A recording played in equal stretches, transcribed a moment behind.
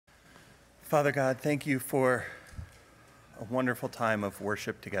Father God, thank you for a wonderful time of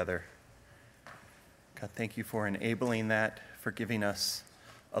worship together. God, thank you for enabling that, for giving us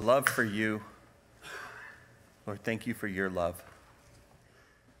a love for you. Lord, thank you for your love.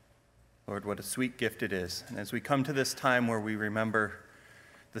 Lord, what a sweet gift it is. And as we come to this time where we remember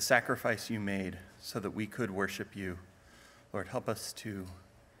the sacrifice you made so that we could worship you, Lord, help us to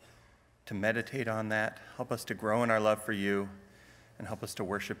meditate on that. Help us to grow in our love for you and help us to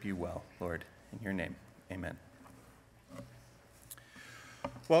worship you well, Lord. In your name, amen.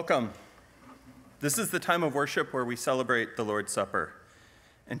 Welcome. This is the time of worship where we celebrate the Lord's Supper.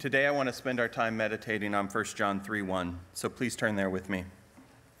 And today I want to spend our time meditating on 1 John 3:1. So please turn there with me.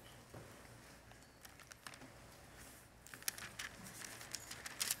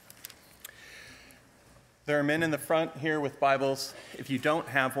 There are men in the front here with Bibles. If you don't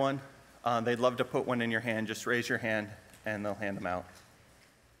have one, they'd love to put one in your hand. Just raise your hand and they'll hand them out.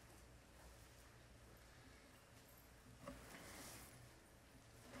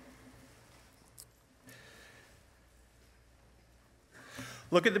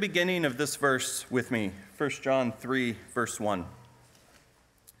 Look at the beginning of this verse with me, 1 John 3, verse 1.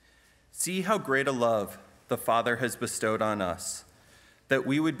 See how great a love the Father has bestowed on us, that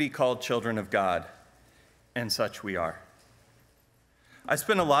we would be called children of God, and such we are. I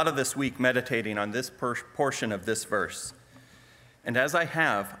spent a lot of this week meditating on this portion of this verse, and as I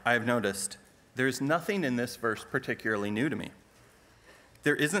have noticed there's nothing in this verse particularly new to me.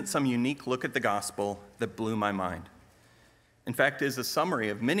 There isn't some unique look at the gospel that blew my mind. In fact, it is a summary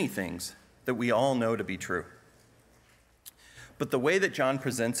of many things that we all know to be true. But the way that John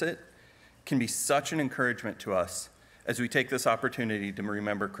presents it can be such an encouragement to us as we take this opportunity to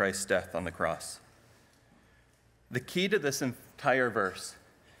remember Christ's death on the cross. The key to this entire verse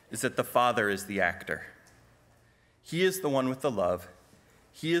is that the Father is the actor. He is the one with the love.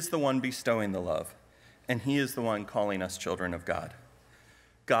 He is the one bestowing the love. And he is the one calling us children of God.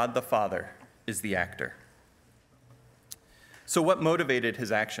 God the Father is the actor. So what motivated his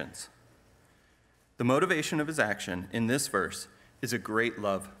actions? The motivation of his action in this verse is a great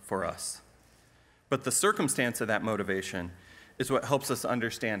love for us. But the circumstance of that motivation is what helps us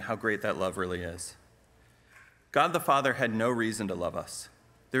understand how great that love really is. God the Father had no reason to love us.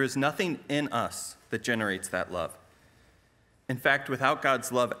 There is nothing in us that generates that love. In fact, without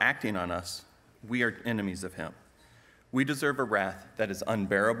God's love acting on us, we are enemies of him. We deserve a wrath that is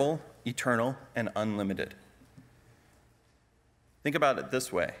unbearable, eternal, and unlimited. Think about it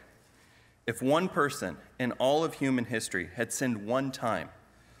this way. If one person in all of human history had sinned one time,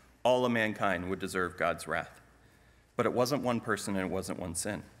 all of mankind would deserve God's wrath. But it wasn't one person and it wasn't one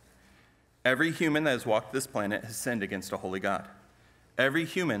sin. Every human that has walked this planet has sinned against a holy God. Every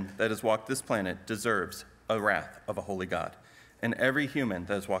human that has walked this planet deserves a wrath of a holy God. And every human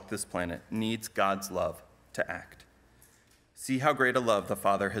that has walked this planet needs God's love to act. See how great a love the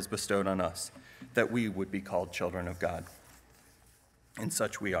Father has bestowed on us, that we would be called children of God. And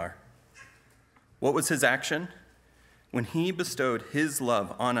such we are. What was his action? When he bestowed his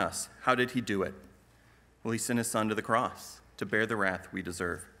love on us, how did he do it? Well, he sent his son to the cross to bear the wrath we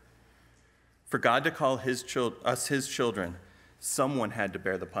deserve. For God to call us his children, someone had to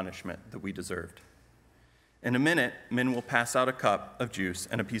bear the punishment that we deserved. In a minute, men will pass out a cup of juice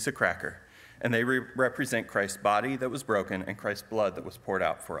and a piece of cracker, and they represent Christ's body that was broken and Christ's blood that was poured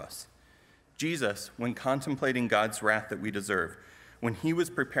out for us. Jesus, when contemplating God's wrath that we deserve, when he was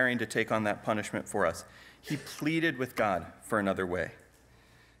preparing to take on that punishment for us, he pleaded with God for another way.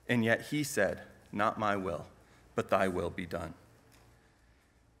 And yet he said, not my will, but thy will be done.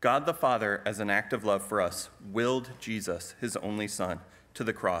 God the Father, as an act of love for us, willed Jesus, his only son, to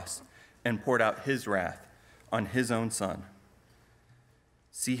the cross and poured out his wrath on his own son.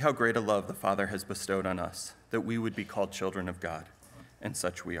 See how great a love the Father has bestowed on us, that we would be called children of God, and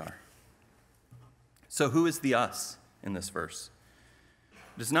such we are. So who is the us in this verse?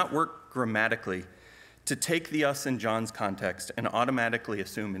 It does not work grammatically to take the us in John's context and automatically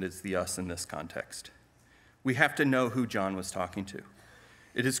assume it is the us in this context. We have to know who John was talking to.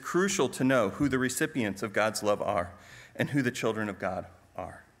 It is crucial to know who the recipients of God's love are and who the children of God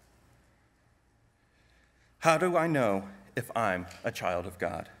are. How do I know if I'm a child of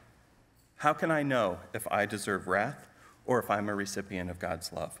God? How can I know if I deserve wrath or if I'm a recipient of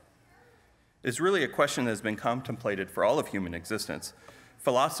God's love? It's really a question that has been contemplated for all of human existence.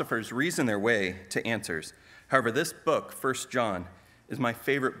 Philosophers reason their way to answers. However, this book, 1 John, is my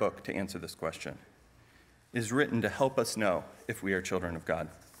favorite book to answer this question. It is written to help us know if we are children of God.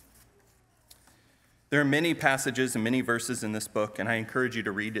 There are many passages and many verses in this book, and I encourage you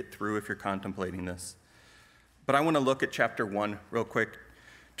to read it through if you're contemplating this. But I want to look at chapter 1 real quick,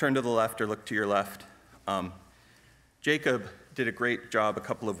 turn to the left or look to your left. Jacob did a great job a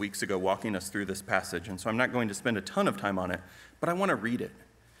couple of weeks ago walking us through this passage, and so I'm not going to spend a ton of time on it, but I want to read it.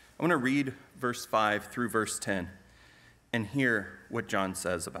 I want to read verse 5 through verse 10 and hear what John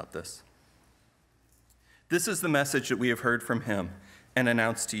says about this. This is the message that we have heard from him and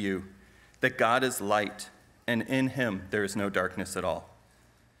announced to you, that God is light, and in him there is no darkness at all.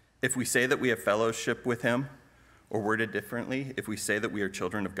 If we say that we have fellowship with him, or worded differently, if we say that we are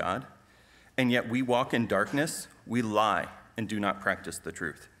children of God, and yet we walk in darkness, we lie and do not practice the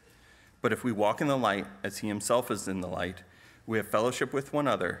truth. But if we walk in the light as he himself is in the light, we have fellowship with one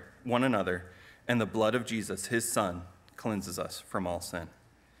another, and the blood of Jesus, his son, cleanses us from all sin.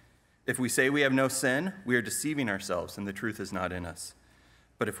 If we say we have no sin, we are deceiving ourselves, and the truth is not in us.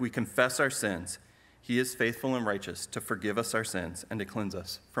 But if we confess our sins, he is faithful and righteous to forgive us our sins and to cleanse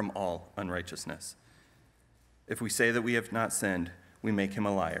us from all unrighteousness. If we say that we have not sinned, we make him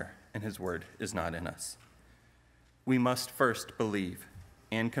a liar, and his word is not in us. We must first believe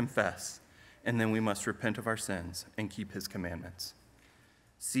and confess, and then we must repent of our sins and keep his commandments.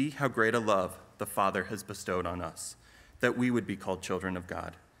 See how great a love the Father has bestowed on us, that we would be called children of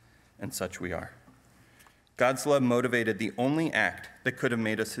God, and such we are. God's love motivated the only act that could have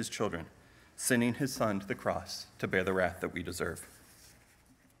made us his children, sending his son to the cross to bear the wrath that we deserve.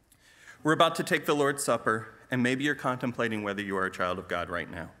 We're about to take the Lord's Supper, and maybe you're contemplating whether you are a child of God right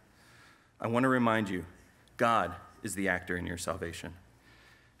now. I want to remind you, God is the actor in your salvation.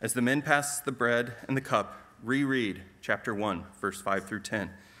 As the men pass the bread and the cup, reread chapter 1, verse 5 through 10,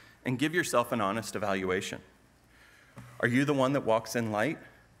 and give yourself an honest evaluation. Are you the one that walks in light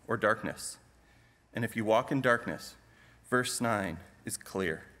or darkness? And if you walk in darkness, verse 9 is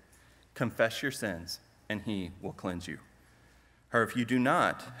clear. Confess your sins, and he will cleanse you. However, if you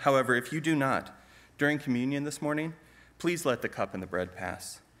do not, during communion this morning, please let the cup and the bread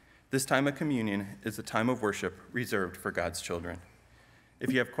pass. This time of communion is a time of worship reserved for God's children.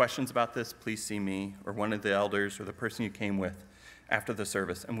 If you have questions about this, please see me or one of the elders or the person you came with after the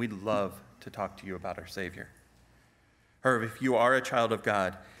service, and we'd love to talk to you about our Savior. However, if you are a child of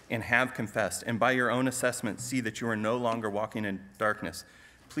God and have confessed, and by your own assessment see that you are no longer walking in darkness,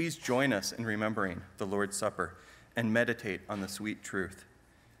 please join us in remembering the Lord's Supper and meditate on the sweet truth.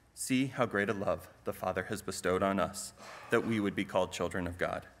 See how great a love the Father has bestowed on us, that we would be called children of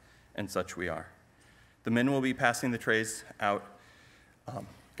God, and such we are. The men will be passing the trays out.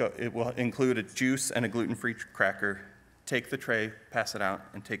 It will include a juice and a gluten-free cracker. Take the tray, pass it out,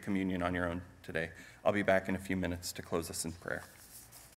 and take communion on your own today. I'll be back in a few minutes to close us in prayer.